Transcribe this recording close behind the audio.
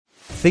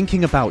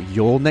thinking about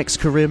your next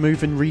career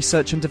move in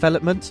research and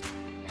development?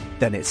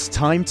 Then it's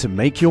time to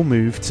make your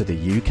move to the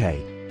UK.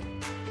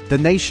 The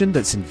nation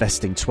that's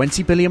investing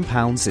 £20 billion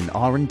in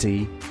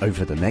R&D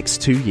over the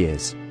next 2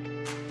 years.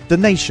 The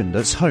nation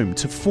that's home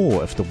to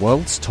 4 of the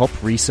world's top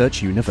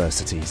research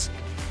universities.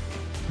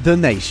 The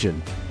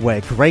nation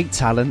where great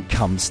talent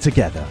comes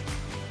together.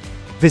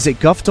 Visit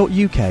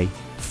gov.uk/great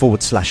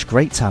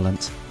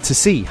talent to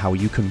see how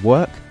you can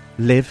work,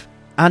 live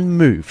and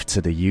move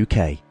to the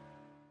UK.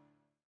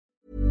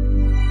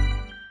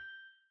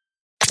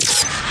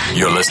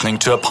 You're listening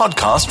to a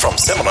podcast from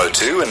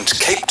 702 and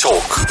Cape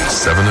Talk.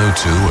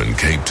 702 and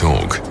Cape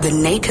Talk. The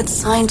Naked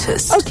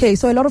Scientist. Okay,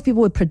 so a lot of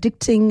people were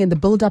predicting in the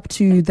build-up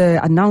to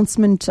the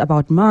announcement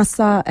about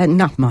NASA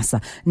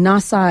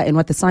and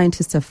what the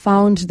scientists have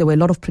found. There were a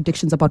lot of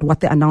predictions about what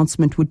the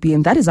announcement would be,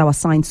 and that is our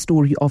science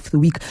story of the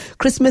week.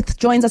 Chris Smith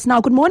joins us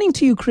now. Good morning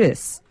to you,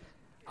 Chris.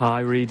 Hi,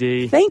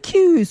 Reedy. Thank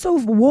you. So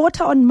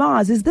water on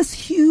Mars, is this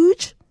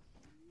huge?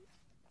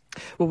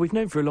 Well, we've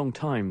known for a long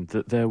time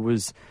that there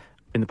was,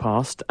 in the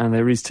past, and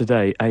there is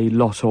today, a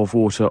lot of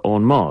water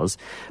on Mars.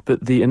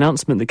 But the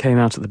announcement that came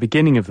out at the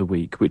beginning of the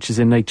week, which is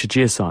in Nature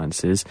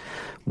Geosciences,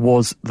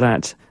 was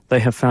that they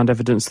have found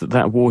evidence that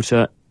that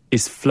water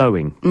is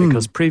flowing.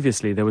 Because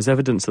previously there was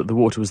evidence that the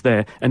water was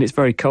there, and it's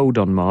very cold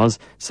on Mars,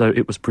 so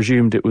it was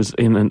presumed it was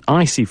in an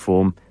icy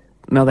form.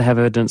 Now they have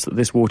evidence that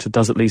this water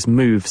does at least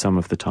move some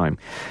of the time.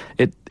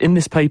 In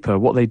this paper,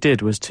 what they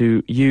did was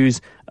to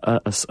use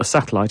a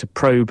satellite, a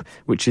probe,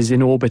 which is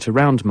in orbit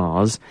around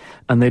Mars,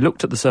 and they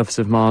looked at the surface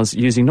of Mars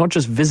using not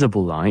just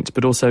visible light,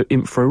 but also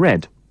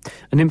infrared.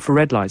 And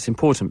infrared light's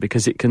important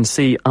because it can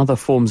see other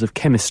forms of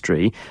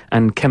chemistry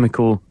and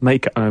chemical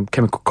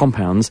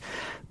compounds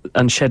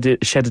and shed a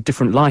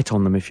different light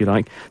on them, if you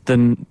like,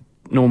 than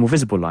normal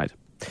visible light.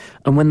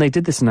 And when they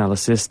did this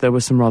analysis, there were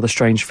some rather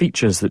strange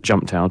features that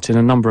jumped out in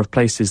a number of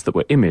places that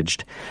were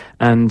imaged.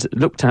 And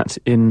looked at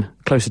in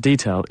closer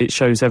detail, it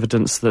shows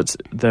evidence that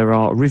there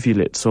are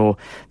rivulets, or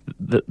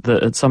that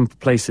at some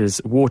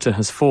places water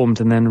has formed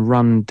and then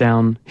run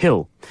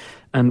downhill.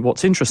 And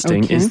what's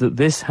interesting is that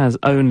this has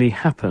only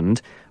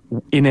happened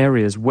in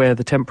areas where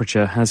the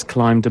temperature has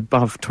climbed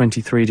above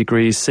 23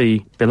 degrees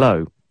C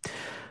below.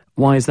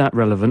 Why is that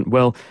relevant?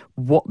 Well,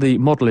 what the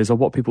model is, or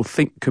what people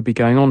think could be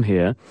going on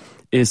here,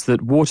 is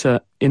that water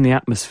in the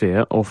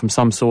atmosphere, or from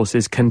some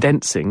sources,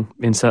 condensing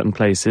in certain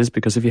places,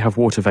 because if you have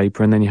water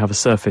vapour and then you have a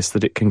surface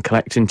that it can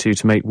collect into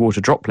to make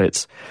water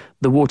droplets,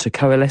 the water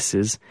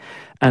coalesces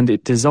and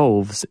it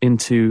dissolves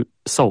into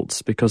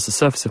salts, because the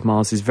surface of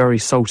Mars is very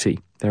salty.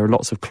 There are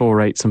lots of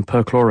chlorates and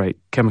perchlorate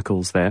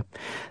chemicals there.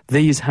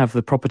 These have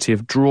the property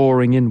of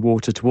drawing in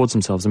water towards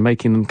themselves and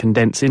making them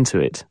condense into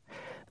it.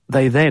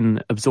 They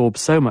then absorb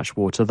so much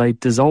water, they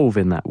dissolve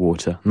in that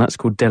water, and that's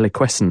called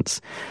deliquescence.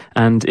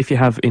 And if you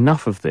have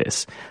enough of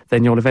this,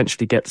 then you'll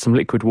eventually get some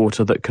liquid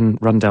water that can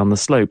run down the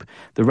slope.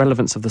 The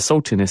relevance of the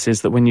saltiness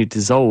is that when you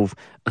dissolve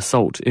a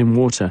salt in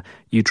water,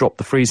 you drop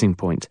the freezing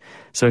point.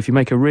 So if you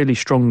make a really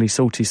strongly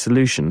salty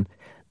solution,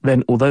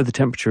 then although the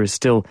temperature is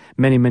still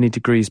many, many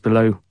degrees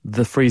below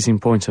the freezing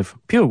point of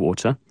pure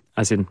water,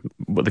 as in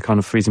the kind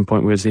of freezing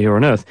point we see here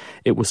on Earth,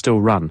 it will still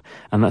run.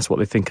 And that's what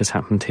they think has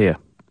happened here.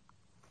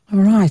 All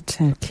right.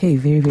 Okay.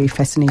 Very, very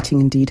fascinating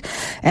indeed.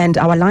 And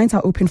our lines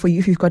are open for you.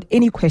 If you've got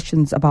any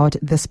questions about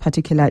this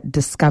particular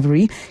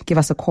discovery, give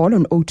us a call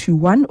on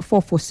 021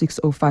 446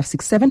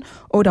 0567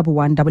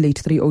 011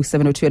 883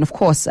 0702. And of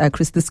course,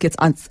 Chris, this gets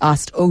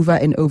asked over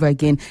and over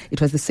again.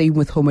 It was the same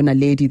with Homo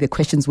naledi. The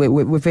questions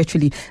were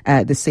virtually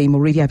the same.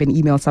 Already I have an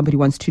email. Somebody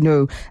wants to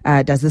know,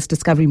 does this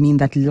discovery mean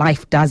that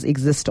life does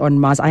exist on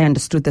Mars? I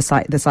understood the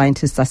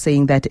scientists are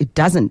saying that it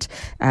doesn't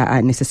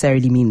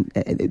necessarily mean,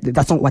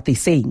 that's not what they're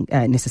saying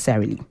necessarily.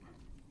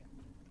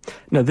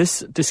 No,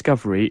 this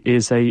discovery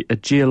is a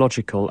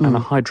geological and a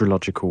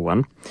hydrological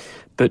one.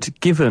 But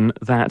given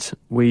that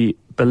we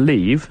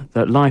believe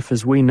that life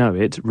as we know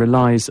it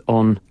relies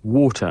on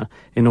water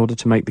in order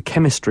to make the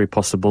chemistry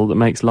possible that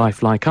makes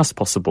life like us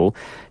possible,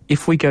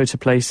 if we go to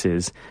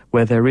places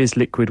where there is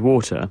liquid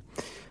water,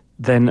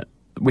 then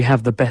we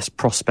have the best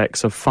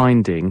prospects of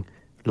finding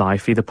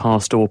life, either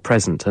past or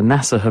present. And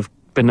NASA have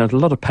been at a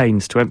lot of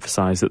pains to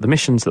emphasise that the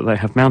missions that they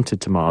have mounted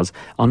to Mars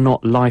are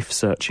not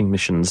life-searching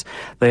missions.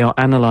 They are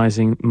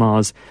analysing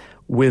Mars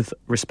with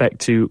respect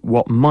to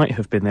what might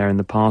have been there in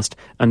the past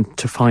and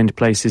to find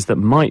places that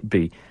might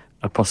be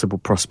a possible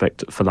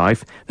prospect for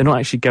life. They're not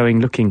actually going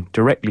looking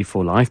directly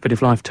for life, but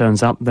if life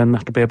turns up, then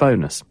that'll be a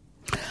bonus.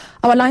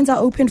 Our lines are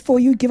open for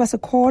you. Give us a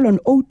call on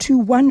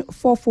 021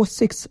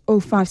 446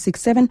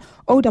 0567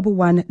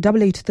 011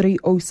 883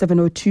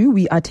 0702.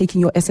 We are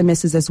taking your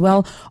SMSs as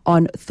well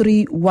on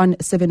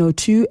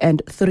 31702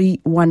 and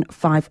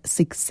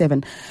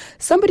 31567.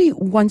 Somebody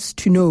wants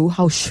to know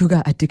how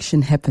sugar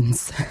addiction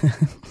happens.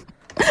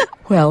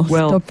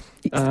 Well,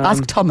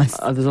 Ask Thomas.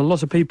 There's a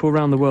lot of people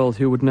around the world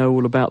who would know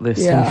all about this,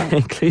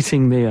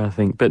 including me, I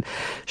think. But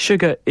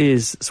sugar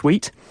is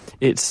sweet.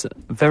 It's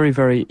very,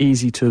 very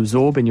easy to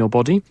absorb in your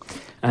body,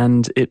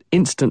 and it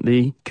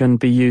instantly can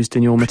be used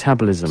in your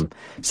metabolism.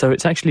 So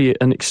it's actually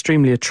an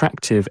extremely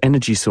attractive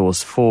energy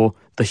source for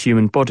the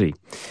human body.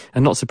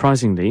 And not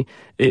surprisingly,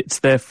 it's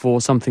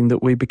therefore something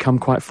that we become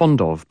quite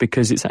fond of,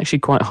 because it's actually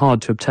quite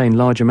hard to obtain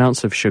large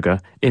amounts of sugar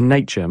in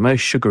nature.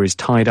 Most sugar is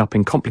tied up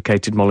in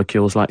complicated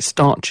molecules like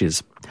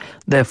starches.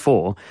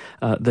 Therefore,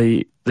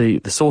 the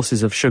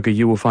sources of sugar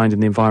you will find in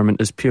the environment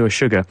as pure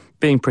sugar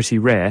being pretty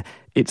rare,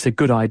 it's a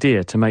good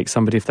idea to make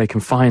somebody, if they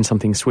can find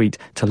something sweet,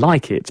 to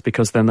like it,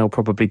 because then they'll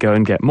probably go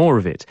and get more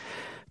of it.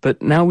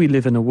 But now we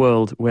live in a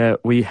world where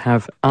we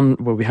have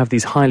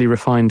these highly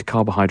refined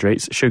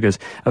carbohydrates, sugars,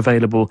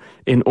 available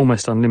in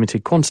almost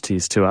unlimited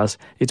quantities to us.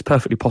 It's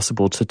perfectly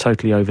possible to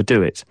totally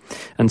overdo it.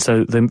 And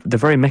so the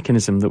very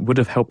mechanism that would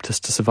have helped us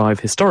to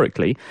survive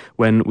historically,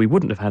 when we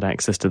wouldn't have had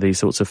access to these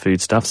sorts of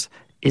foodstuffs,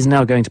 is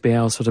now going to be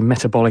our sort of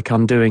metabolic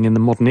undoing in the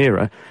modern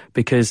era,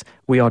 because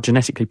we are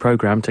genetically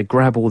programmed to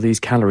grab all these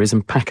calories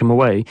and pack them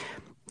away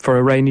for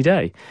a rainy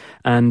day.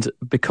 And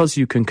because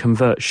you can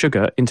convert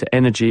sugar into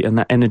energy and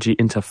that energy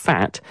into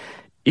fat,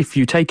 if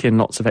you take in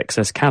lots of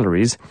excess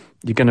calories,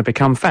 you're going to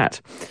become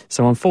fat.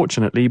 So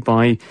unfortunately,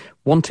 by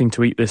wanting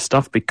to eat this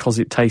stuff because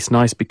it tastes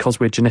nice, because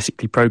we're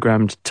genetically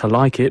programmed to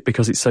like it,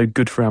 because it's so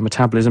good for our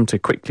metabolism to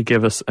quickly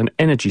give us an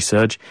energy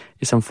surge,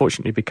 it's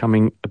unfortunately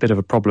becoming a bit of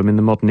a problem in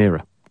the modern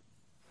era.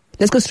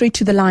 Let's go straight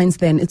to the lines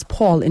then. It's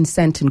Paul in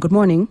Sandton. Good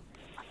morning.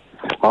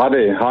 Hi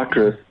there. Hi,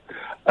 Chris.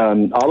 I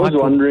was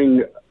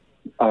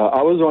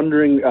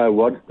wondering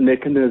what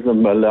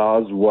mechanism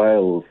allows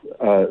whales,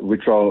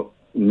 which are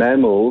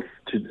mammals,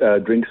 to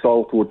drink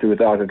salt water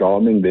without it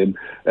harming them,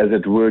 as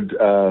it would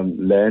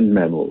land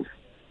mammals.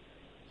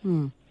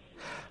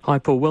 Hi,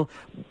 Paul. Well,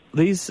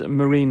 these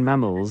marine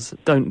mammals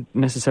don't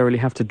necessarily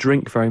have to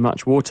drink very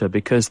much water,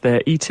 because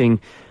they're eating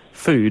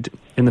food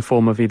in the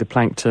form of either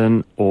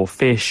plankton or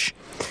fish.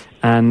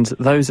 And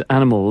those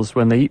animals,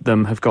 when they eat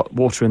them, have got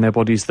water in their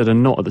bodies that are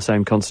not at the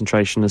same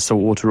concentration as salt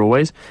water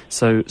always.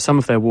 So some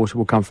of their water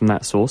will come from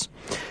that source.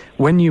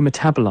 When you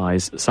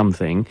metabolize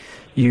something,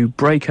 you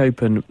break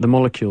open the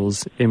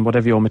molecules in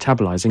whatever you're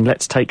metabolizing.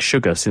 Let's take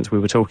sugar, since we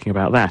were talking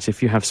about that.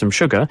 If you have some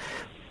sugar,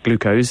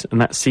 glucose,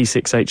 and that's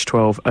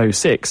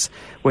C6H12O6,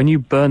 when you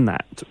burn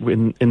that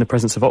in the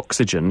presence of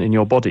oxygen in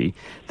your body,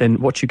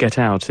 then what you get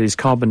out is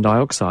carbon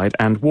dioxide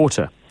and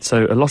water.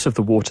 So a lot of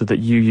the water that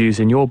you use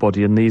in your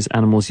body and these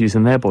animals use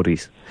in their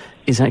bodies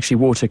is actually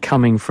water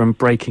coming from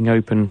breaking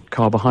open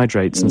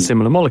carbohydrates and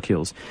similar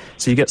molecules.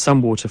 So you get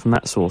some water from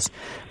that source.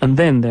 And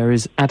then there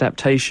is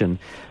adaptation.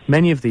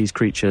 Many of these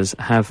creatures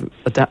have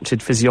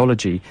adapted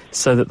physiology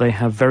so that they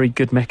have very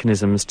good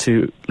mechanisms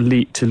to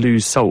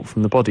lose salt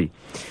from the body.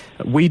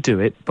 We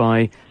do it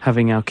by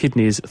having our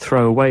kidneys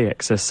throw away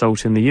excess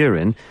salt in the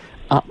urine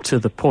up to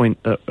the point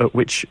at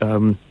which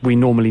we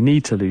normally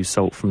need to lose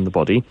salt from the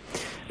body.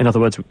 In other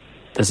words,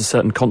 there's a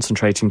certain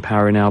concentrating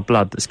power in our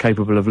blood that's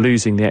capable of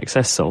losing the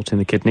excess salt in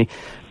the kidney.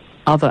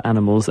 Other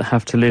animals that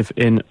have to live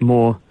in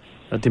more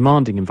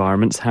demanding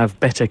environments have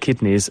better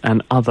kidneys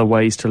and other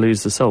ways to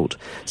lose the salt.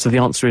 So the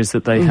answer is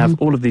that they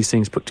have all of these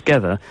things put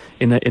together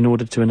in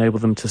order to enable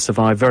them to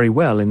survive very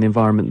well in the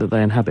environment that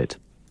they inhabit.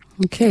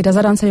 Okay, does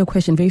that answer your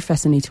question? Very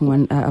fascinating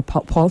one.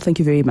 Paul, thank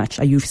you very much.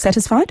 Are you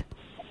satisfied?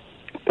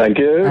 Thank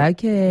you.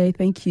 Okay,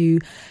 thank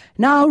you.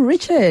 Now,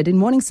 Richard in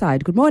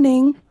Morningside. Good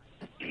morning.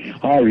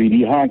 Hi,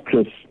 Reedy. Hi,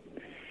 Chris.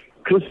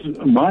 Chris,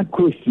 my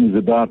question is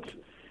about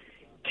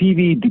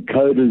TV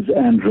decoders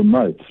and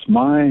remotes.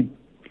 My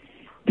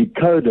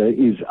decoder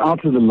is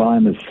out of the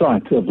line of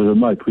sight of the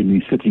remote when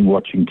we're sitting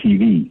watching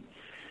TV.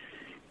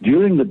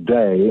 During the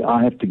day,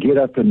 I have to get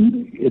up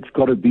and it's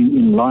got to be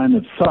in line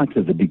of sight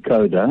of the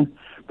decoder,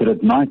 but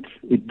at night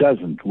it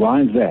doesn't.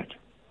 Why is that?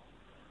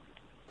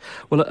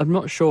 Well, I'm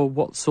not sure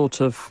what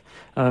sort of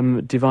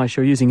device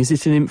you're using. Is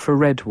it an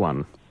infrared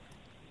one?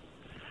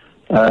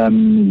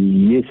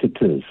 Yes, it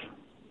is.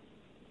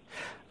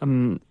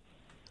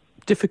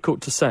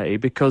 Difficult to say,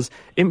 because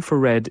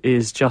infrared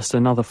is just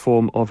another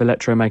form of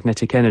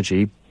electromagnetic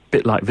energy,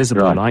 bit like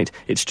visible light.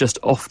 It's just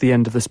off the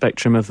end of the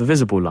spectrum of the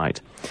visible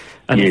light.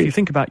 And if you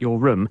think about your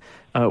room,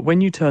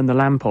 when you turn the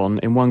lamp on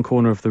in one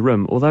corner of the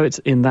room, although it's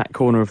in that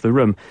corner of the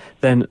room,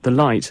 then the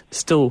light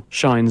still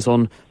shines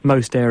on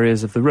most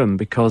areas of the room,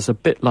 because a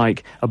bit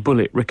like a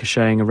bullet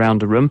ricocheting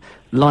around a room,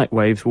 light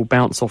waves will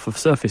bounce off of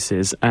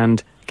surfaces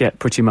and get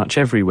pretty much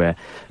everywhere.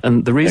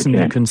 And the reason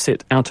you can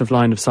sit out of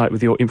line of sight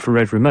with your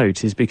infrared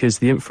remote is because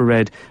the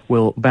infrared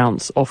will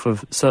bounce off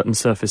of certain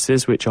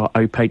surfaces which are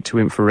opaque to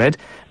infrared,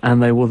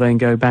 and they will then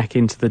go back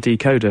into the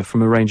decoder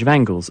from a range of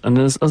angles. And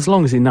as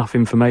long as enough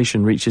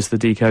information reaches the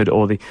decoder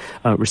or the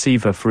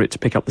receiver for it to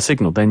pick up the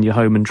signal, then you're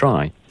home and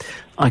dry.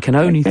 I can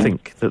only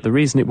think that the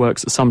reason it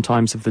works at some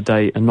times of the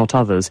day and not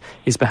others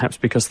is perhaps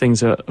because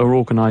things are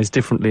organised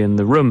differently in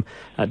the room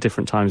at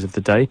different times of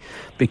the day.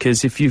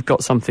 Because if you've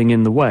got something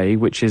in the way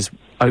which is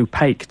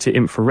opaque to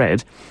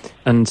infrared,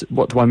 and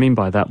what do I mean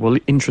by that? Well,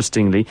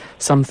 interestingly,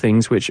 some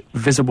things which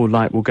visible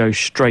light will go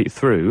straight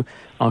through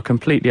are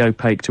completely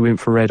opaque to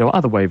infrared or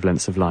other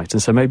wavelengths of light.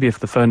 And so maybe if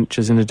the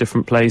furniture's in a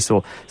different place,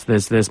 or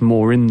there's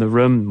more in the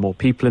room, more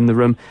people in the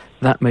room,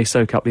 that may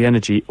soak up the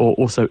energy or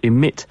also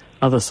emit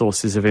other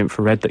sources of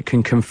infrared that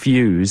can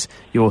confuse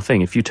your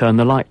thing. If you turn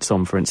the lights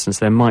on, for instance,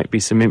 there might be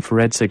some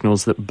infrared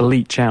signals that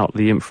bleach out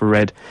the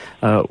infrared,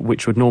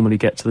 which would normally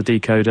get to the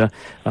decoder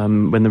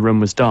when the room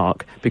was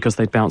dark, because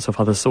they'd bounce off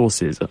other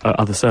sources,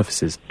 other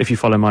surfaces. If you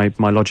follow my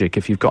logic,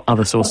 if you've got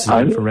other sources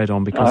of infrared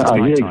on because it's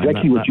nighttime,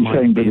 exactly what you're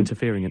saying, be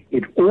interfering in.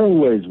 It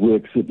always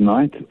works at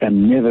night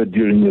and never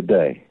during the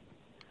day.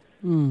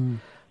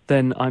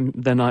 Then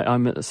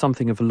I'm at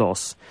something of a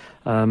loss,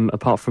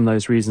 apart from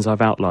those reasons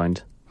I've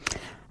outlined.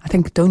 I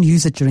think don't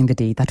use it during the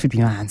day. That would be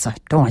my answer.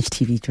 Don't watch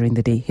TV during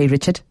the day. Hey,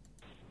 Richard?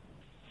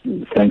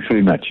 Thanks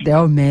very much.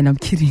 Oh, man, I'm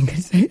kidding.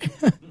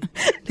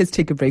 Let's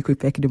take a break. We're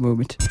back in a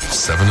moment.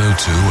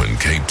 702 and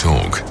Cape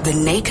Talk. The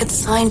Naked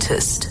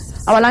Scientist.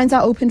 Our lines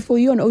are open for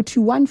you on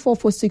 021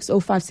 446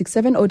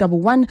 0567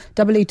 011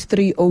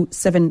 883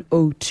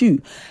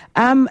 0702.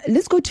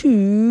 Let's go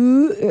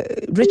to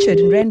Richard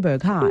in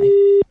Randburg. Hi.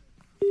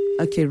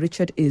 Okay,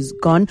 Richard is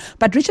gone.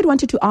 But Richard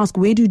wanted to ask,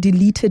 where do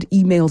deleted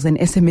emails and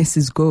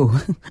SMSs go?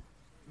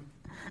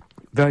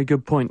 Very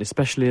good point,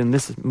 especially in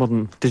this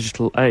modern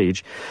digital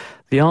age.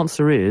 The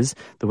answer is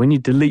that when you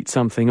delete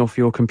something off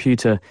your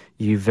computer,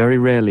 you very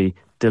rarely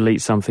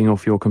delete something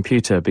off your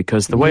computer,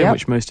 because the way in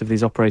which most of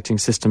these operating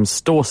systems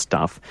store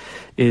stuff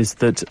is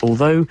that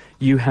although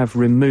you have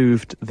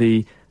removed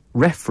the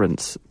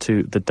reference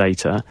to the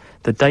data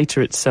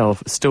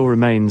itself still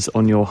remains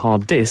on your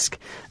hard disk,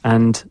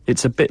 and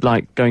it's a bit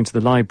like going to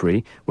the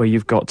library where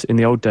you've got, in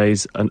the old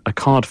days, a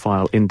card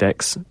file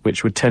index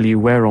which would tell you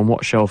where on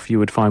what shelf you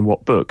would find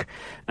what book,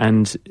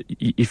 and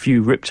if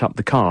you ripped up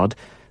the card,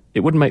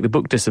 it wouldn't make the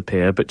book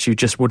disappear, but you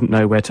just wouldn't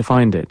know where to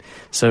find it.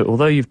 So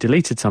although you've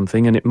deleted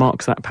something and it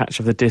marks that patch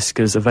of the disk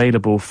as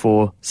available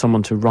for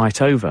someone to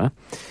write over,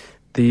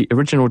 the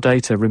original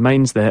data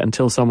remains there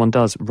until someone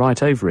does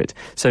write over it.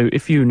 So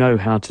if you know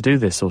how to do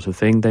this sort of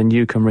thing, then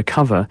you can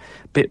recover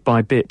bit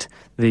by bit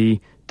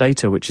the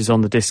data which is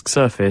on the disk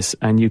surface,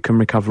 and you can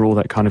recover all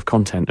that kind of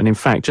content. And in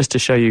fact, just to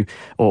show you,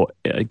 or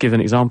give an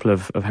example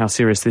of how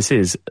serious this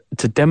is,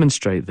 to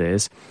demonstrate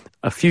this,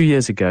 a few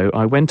years ago,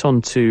 I went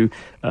on to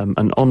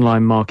an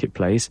online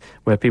marketplace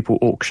where people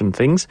auction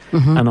things,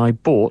 and I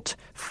bought,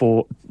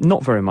 for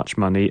not very much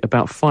money,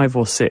 about 5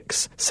 or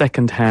 6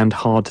 second-hand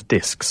hard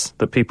disks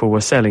that people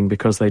were selling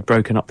because they'd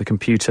broken up the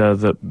computer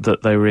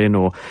that they were in,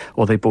 or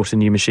they bought a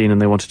new machine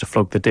and they wanted to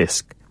flog the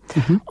disk.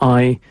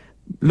 I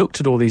looked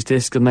at all these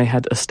disks and they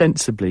had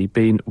ostensibly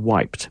been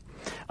wiped.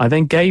 I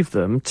then gave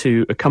them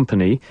to a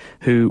company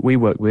who we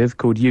work with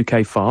called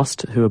UK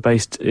Fast, who are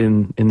based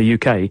in the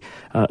UK.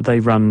 They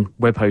run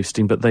web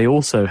hosting, but they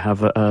also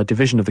have a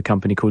division of the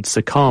company called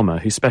Sakama,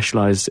 who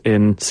specialise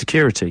in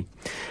security.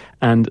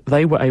 And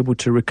they were able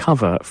to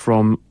recover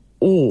from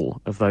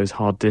all of those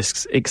hard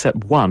disks,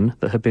 except one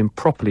that had been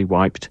properly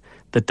wiped,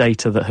 the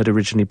data that had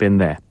originally been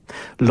there.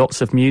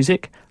 Lots of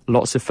music,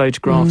 lots of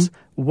photographs.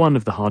 One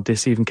of the hard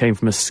disks even came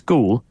from a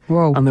school.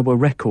 Whoa. And there were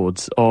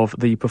records of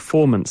the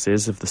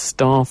performances of the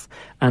staff,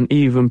 and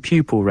even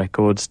pupil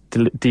records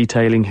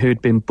detailing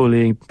who'd been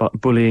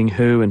bullying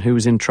who, and who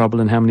was in trouble,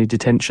 and how many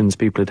detentions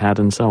people had had,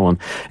 and so on.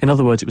 In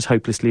other words, it was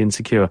hopelessly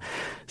insecure.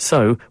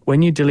 So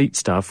when you delete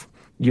stuff,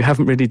 you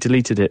haven't really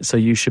deleted it, so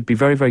you should be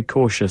very, very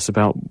cautious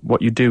about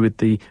what you do with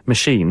the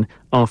machine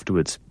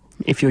afterwards.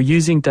 If you're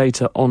using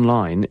data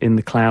online in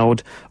the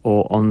cloud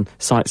or on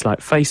sites like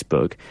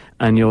Facebook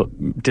and you're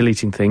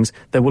deleting things,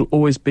 there will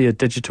always be a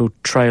digital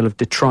trail of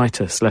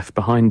detritus left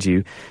behind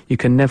you. You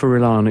can never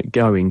rely on it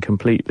going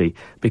completely,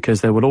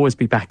 because there will always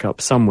be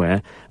backup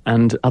somewhere,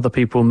 and other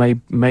people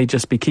may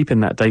just be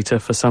keeping that data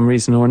for some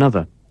reason or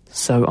another.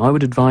 So I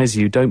would advise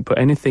you, don't put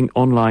anything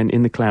online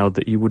in the cloud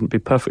that you wouldn't be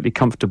perfectly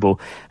comfortable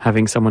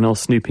having someone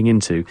else snooping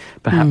into,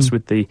 perhaps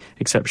with the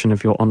exception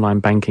of your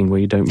online banking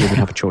where you don't really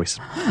have a choice.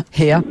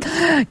 Here.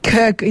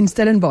 Kirk in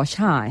Stellenbosch,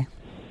 hi.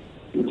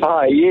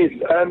 Hi, yes.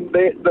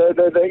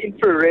 The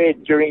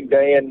infrared during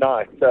day and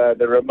night, the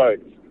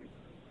remotes.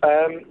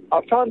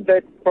 I found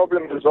that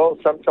problem as well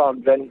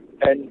sometimes,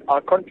 and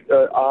I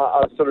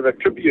sort of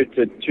attribute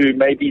it to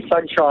maybe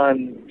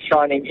sunshine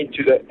shining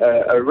into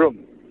a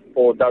room,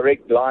 or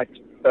direct light,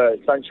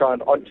 sunshine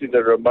onto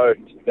the remote.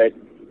 That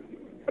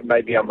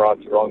maybe I'm right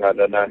or wrong, I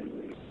don't know.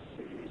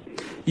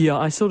 Yeah,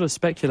 I sort of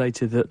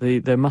speculated that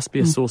there must be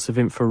a source of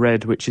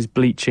infrared which is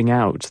bleaching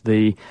out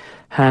the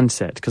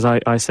handset, because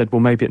I said, well,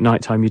 maybe at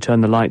night time you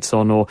turn the lights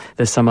on, or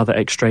there's some other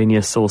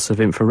extraneous source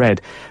of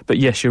infrared. But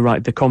yes, you're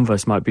right, the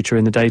converse might be true.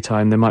 In the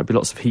daytime there might be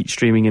lots of heat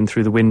streaming in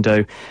through the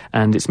window,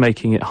 and it's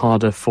making it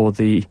harder for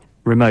the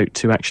remote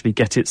to actually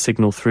get its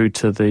signal through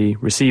to the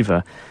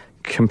receiver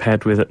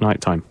compared with at night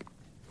time.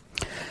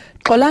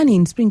 Xolani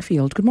in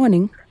Springfield, good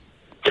morning.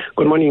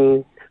 Good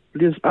morning.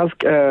 Please ask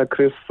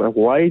Chris,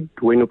 why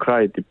when you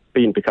cry, the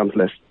pain becomes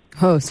less?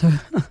 Oh, so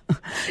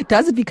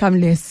does it become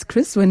less,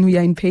 Chris, when we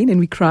are in pain and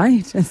we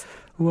cry?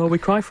 Well, we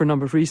cry for a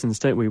number of reasons,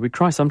 don't we? We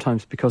cry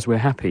sometimes because we're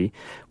happy.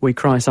 We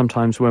cry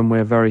sometimes when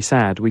we're very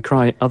sad. We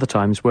cry other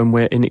times when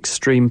we're in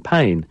extreme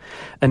pain.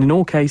 And in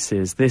all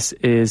cases, this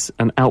is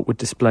an outward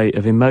display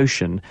of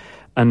emotion.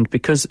 And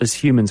because as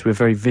humans we're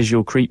very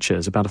visual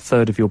creatures, about a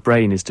third of your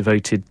brain is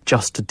devoted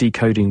just to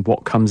decoding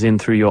what comes in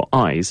through your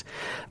eyes,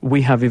 we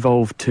have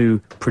evolved to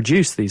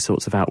produce these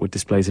sorts of outward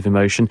displays of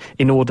emotion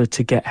in order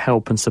to get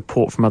help and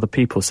support from other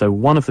people. So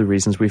one of the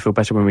reasons we feel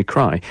better when we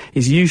cry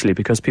is usually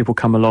because people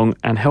come along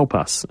and help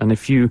us. And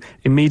if you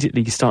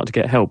immediately start to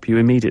get help, you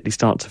immediately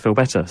start to feel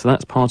better. So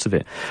that's part of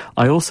it.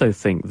 I also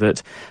think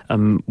that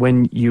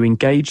when you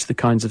engage the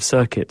kinds of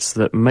circuits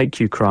that make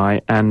you cry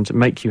and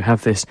make you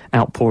have this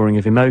outpouring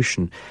of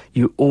emotion,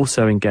 you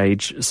also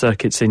engage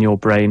circuits in your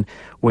brain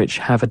which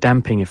have a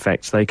damping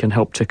effect. They can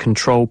help to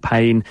control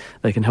pain,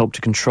 they can help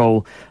to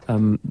control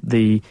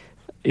the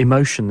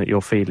emotion that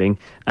you're feeling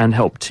and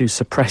help to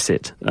suppress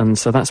it. And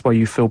so that's why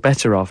you feel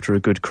better after a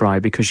good cry,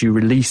 because you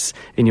release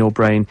in your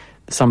brain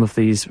some of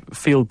these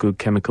feel-good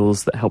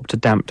chemicals that help to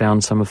damp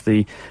down some of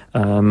the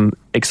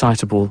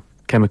excitable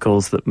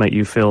chemicals that make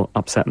you feel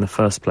upset in the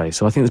first place.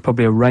 So I think there's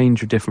probably a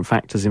range of different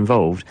factors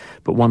involved,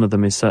 but one of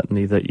them is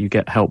certainly that you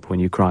get help when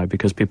you cry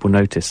because people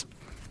notice.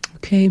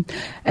 Okay.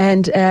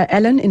 And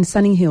Alan in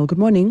Sunninghill, good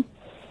morning.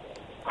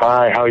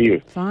 Hi, how are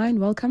you?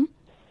 Fine, welcome.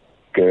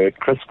 Good.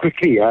 Chris,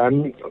 quickly,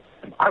 I've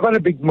got a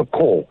big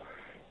macaw,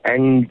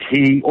 and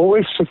he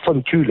always sits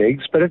on two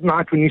legs, but at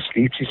night when he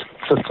sleeps, he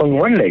sits on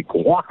one leg.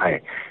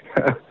 Why?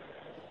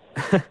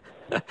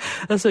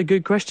 That's a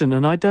good question,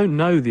 and I don't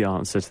know the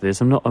answer to this.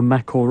 I'm not a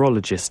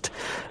macaurologist.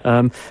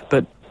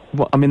 But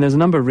there's a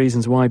number of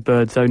reasons why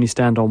birds only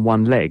stand on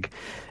one leg.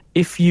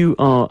 If you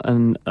are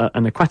an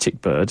aquatic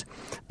bird,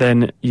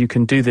 then you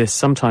can do this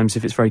sometimes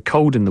if it's very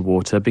cold in the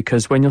water,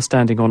 because when you're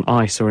standing on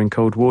ice or in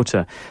cold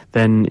water,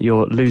 then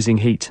you're losing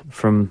heat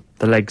from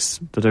the legs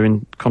that are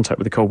in contact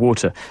with the cold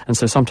water. And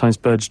so sometimes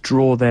birds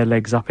draw their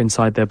legs up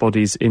inside their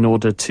bodies in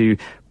order to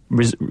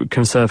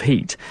conserve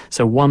heat.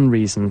 So one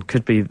reason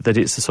could be that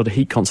it's a sort of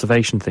heat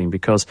conservation thing,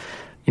 because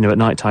at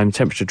night time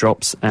temperature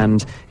drops,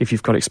 and if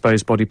you've got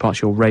exposed body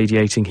parts, you're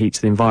radiating heat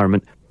to the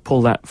environment.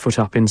 Pull that foot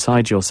up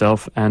inside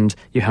yourself and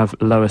you have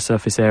lower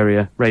surface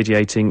area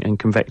radiating and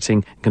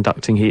conducting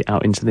heat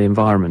out into the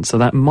environment. So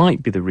that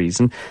might be the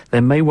reason.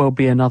 There may well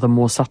be another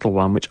more subtle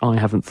one which I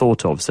haven't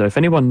thought of. So if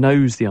anyone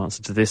knows the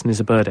answer to this and is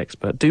a bird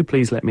expert, do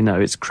please let me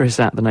know. It's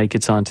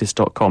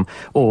chris@thenakedscientist.com,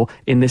 or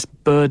in this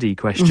birdie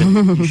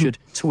question you should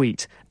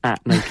tweet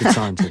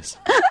 @nakedscientist.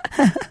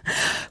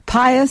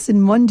 Pius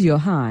in Mondio,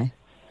 hi.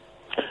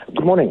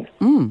 Good morning.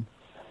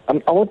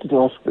 I wanted to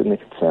ask the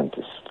Naked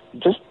Scientist,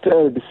 just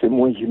the same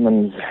way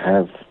humans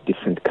have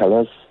different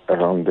colors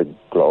around the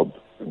globe,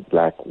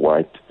 black,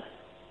 white,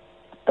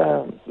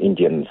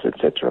 Indians,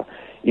 etc.,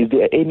 is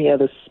there any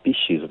other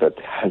species that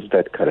has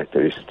that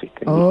characteristic?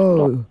 And if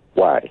not,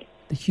 why?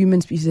 The human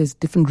species has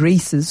different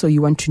races, so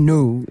you want to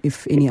know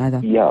if any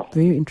other. Yeah.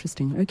 Very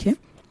interesting. Okay.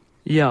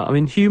 Yeah,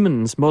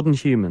 humans, modern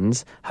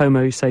humans,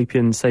 Homo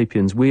sapiens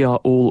sapiens, we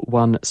are all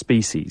one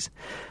species.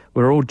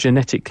 We're all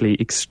genetically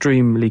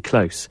extremely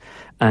close.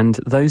 And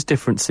those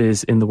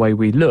differences in the way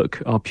we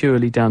look are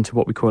purely down to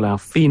what we call our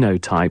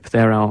phenotype.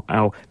 They're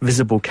our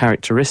visible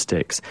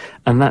characteristics.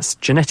 And that's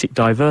genetic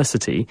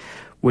diversity,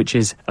 which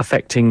is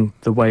affecting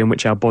the way in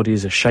which our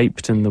bodies are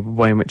shaped and the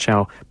way in which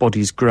our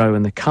bodies grow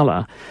and the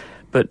colour.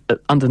 But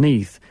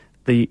underneath,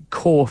 the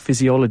core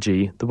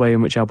physiology, the way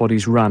in which our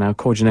bodies run, our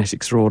core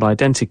genetics are all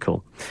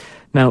identical.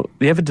 Now,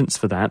 the evidence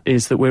for that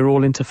is that we're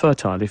all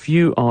interfertile. If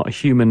you are a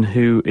human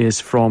who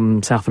is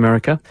from South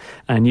America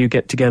and you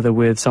get together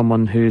with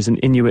someone who's an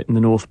Inuit in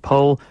the North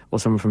Pole or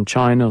someone from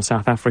China or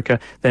South Africa,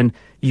 then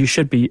you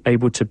should be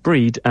able to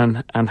breed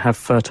and have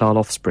fertile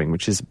offspring,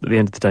 which is, at the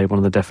end of the day, one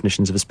of the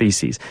definitions of a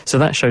species. So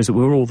that shows that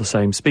we're all the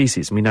same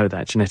species, and we know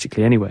that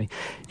genetically anyway.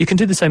 You can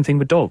do the same thing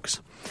with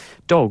dogs.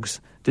 Dogs,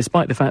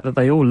 despite the fact that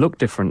they all look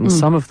different, and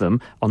some of them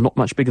are not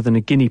much bigger than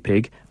a guinea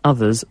pig,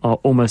 others are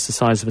almost the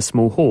size of a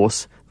small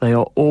horse, they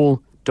are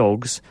all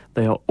dogs,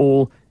 they are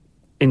all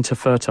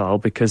interfertile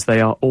because they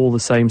are all the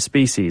same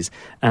species.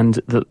 And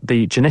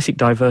the genetic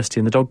diversity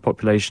in the dog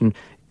population,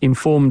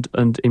 informed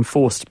and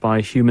enforced by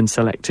human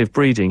selective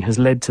breeding, has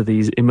led to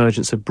these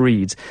emergence of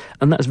breeds.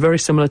 And that's very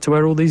similar to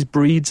where all these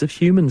breeds of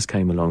humans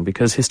came along,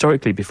 because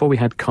historically, before we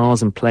had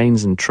cars and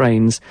planes and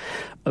trains,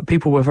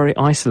 people were very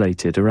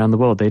isolated around the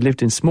world. They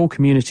lived in small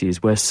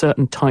communities where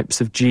certain types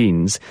of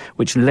genes,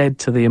 which led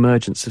to the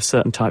emergence of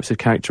certain types of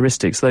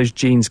characteristics, those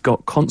genes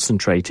got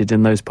concentrated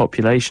in those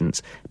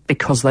populations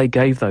because they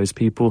gave those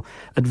people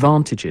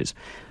advantages.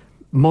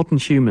 Modern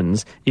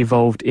humans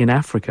evolved in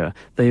Africa.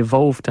 They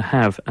evolved to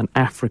have an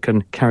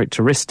African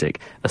characteristic,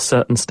 a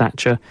certain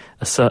stature,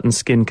 a certain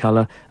skin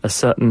colour, a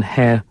certain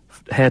hair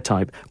hair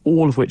type,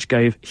 all of which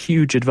gave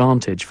huge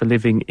advantage for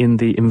living in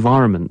the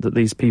environment that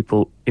these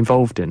people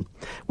evolved in.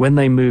 When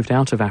they moved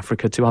out of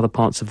Africa to other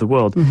parts of the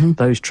world,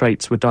 those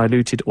traits were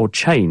diluted or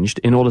changed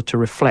in order to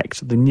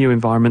reflect the new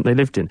environment they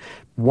lived in.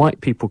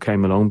 White people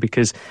came along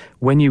because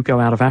when you go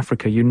out of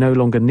Africa, you no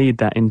longer need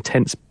that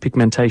intense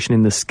pigmentation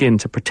in the skin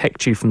to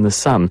protect you from the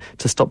sun,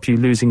 to stop you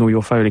losing all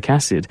your folic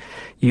acid.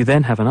 You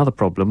then have another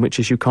problem, which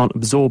is you can't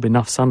absorb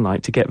enough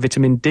sunlight to get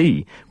vitamin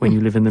D when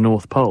you live in the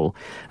North Pole.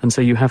 And so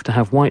you have to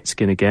have white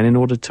skin again in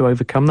order to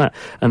overcome that.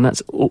 And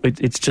that's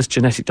it's just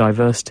genetic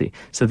diversity.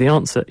 So the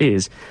answer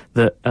is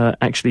that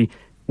actually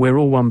we're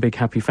all one big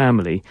happy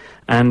family,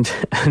 and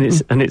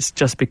it's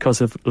just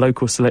because of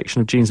local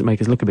selection of genes that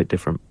make us look a bit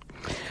different.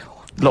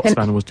 Lots of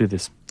animals do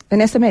this. An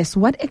SMS,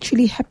 what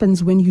actually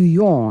happens when you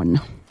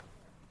yawn?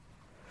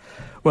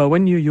 Well,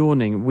 when you're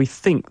yawning, we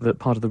think that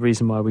part of the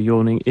reason why we're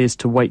yawning is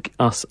to wake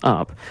us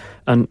up.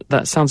 And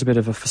that sounds a bit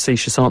of a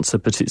facetious answer,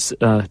 but it's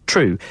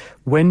true.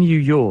 When you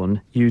yawn,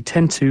 you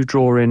tend to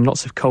draw in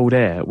lots of cold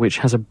air, which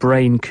has a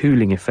brain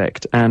cooling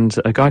effect. And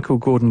a guy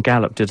called Gordon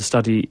Gallup did a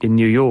study in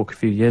New York a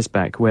few years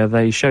back where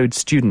they showed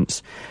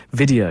students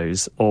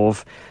videos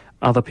of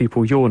other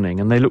people yawning,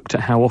 and they looked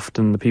at how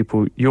often the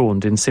people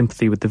yawned in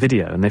sympathy with the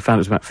video, and they found it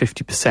was about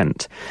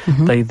 50%.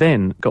 They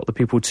then got the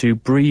people to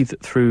breathe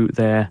through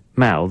their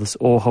mouths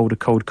or hold a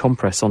cold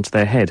compress onto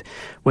their head.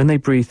 When they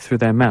breathed through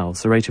their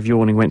mouths, the rate of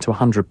yawning went to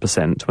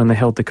 100%. When they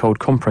held the cold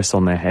compress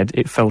on their head,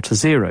 it fell to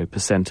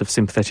 0% of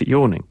sympathetic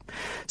yawning.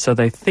 So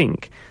they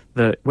think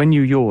that when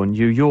you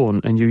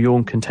yawn and you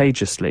yawn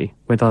contagiously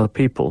with other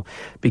people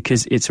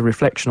because it's a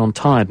reflection on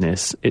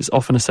tiredness. It's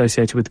often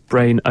associated with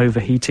brain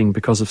overheating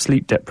because of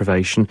sleep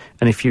deprivation,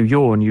 and if you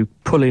yawn, you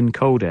pull in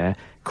cold air,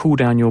 cool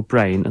down your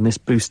brain, and this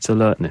boosts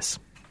alertness.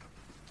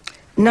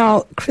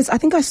 Now, Chris, I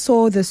think I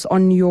saw this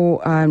on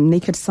your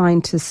Naked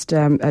Scientist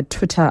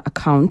Twitter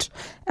account.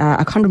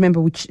 I can't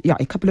remember which,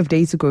 a couple of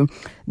days ago,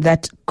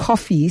 that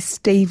coffee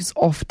staves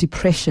off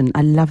depression.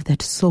 I love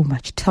that so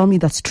much. Tell me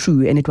that's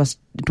true, and it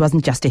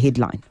wasn't just a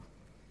headline.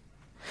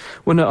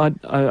 Well, no,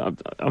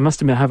 I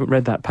must admit I haven't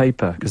read that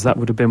paper, because that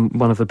would have been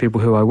one of the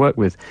people who I work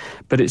with.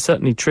 But it's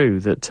certainly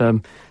true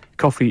that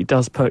coffee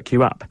does perk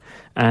you up.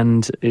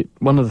 And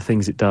one of the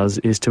things it does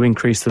is to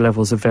increase the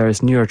levels of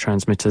various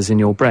neurotransmitters in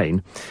your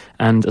brain.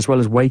 And as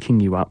well as waking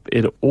you up,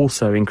 it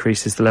also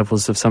increases the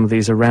levels of some of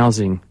these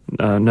arousing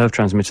nerve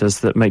transmitters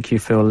that make you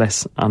feel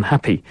less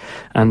unhappy.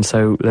 And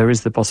so there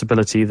is the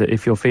possibility that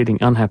if you're feeling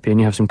unhappy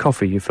and you have some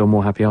coffee, you feel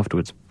more happy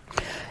afterwards.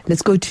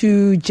 Let's go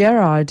to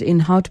Gerard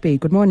in Hout Bay.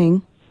 Good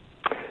morning.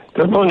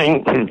 Good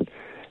morning.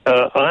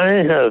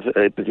 I have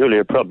a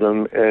peculiar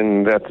problem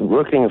in that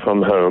working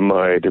from home,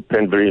 I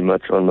depend very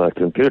much on my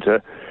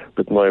computer,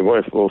 but my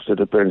wife also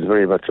depends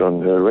very much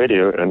on her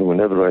radio, and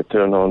whenever I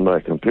turn on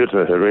my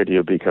computer, her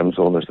radio becomes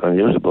almost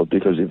unusable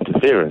because of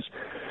interference.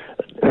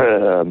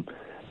 And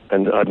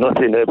I've not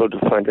been able to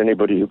find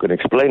anybody who can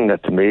explain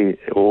that to me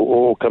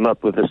or come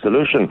up with a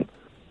solution.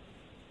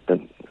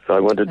 And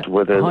I wondered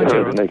whether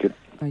they could...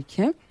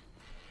 Okay.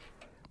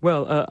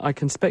 Well, I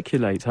can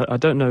speculate. I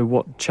don't know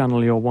what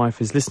channel your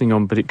wife is listening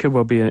on, but it could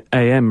well be an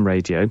AM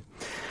radio.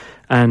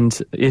 And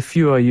if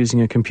you are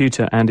using a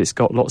computer and it's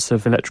got lots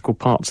of electrical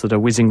parts that are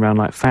whizzing around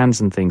like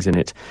fans and things in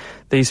it,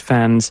 these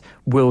fans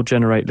will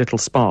generate little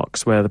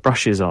sparks where the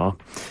brushes are.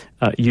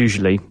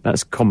 Usually,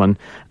 that's common.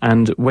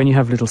 And when you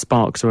have little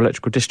sparks or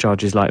electrical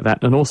discharges like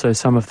that, and also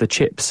some of the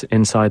chips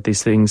inside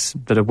these things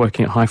that are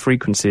working at high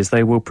frequencies,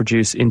 they will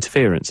produce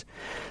interference.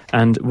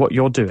 And what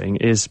you're doing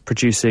is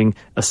producing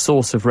a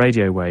source of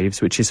radio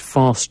waves which is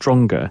far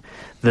stronger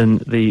than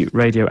the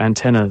radio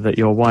antenna that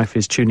your wife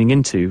is tuning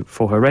into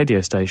for her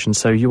radio station.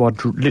 So you are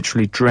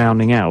literally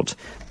drowning out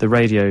the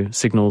radio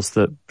signals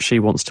that she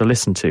wants to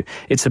listen to.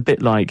 It's a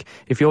bit like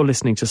if you're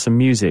listening to some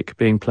music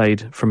being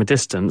played from a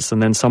distance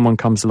and then someone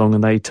comes along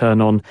and they turn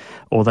on,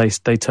 or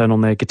they turn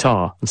on their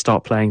guitar and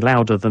start playing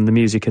louder than the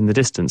music in the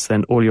distance,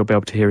 then all you'll be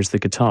able to hear is the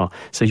guitar.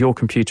 So your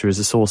computer is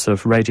a source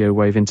of radio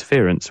wave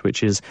interference,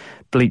 which is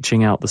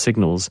bleaching out the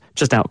signals,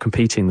 just out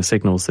competing the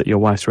signals that your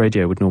wife's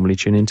radio would normally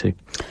tune into.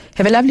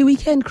 Have a lovely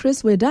weekend,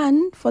 Chris. We're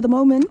done for the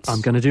moment.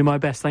 I'm going to do my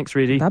best. Thanks,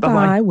 Reedy.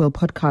 Bye-bye. We'll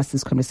podcast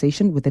this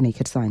conversation with the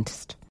Naked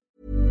Scientist.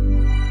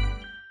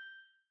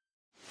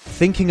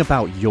 Thinking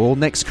about your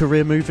next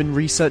career move in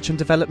research and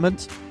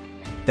development?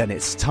 Then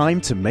it's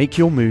time to make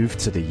your move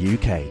to the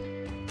UK.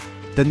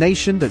 The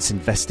nation that's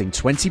investing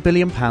 £20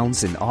 billion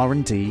in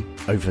R&D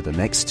over the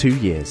next 2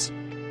 years.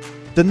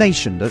 The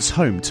nation that's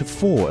home to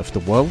 4 of the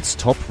world's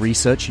top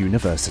research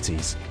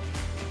universities.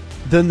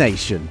 The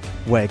nation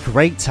where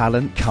great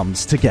talent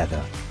comes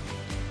together.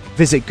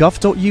 Visit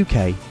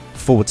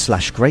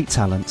gov.uk/great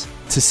talent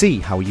to see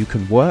how you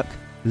can work,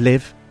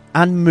 live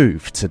and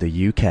move to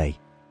the UK.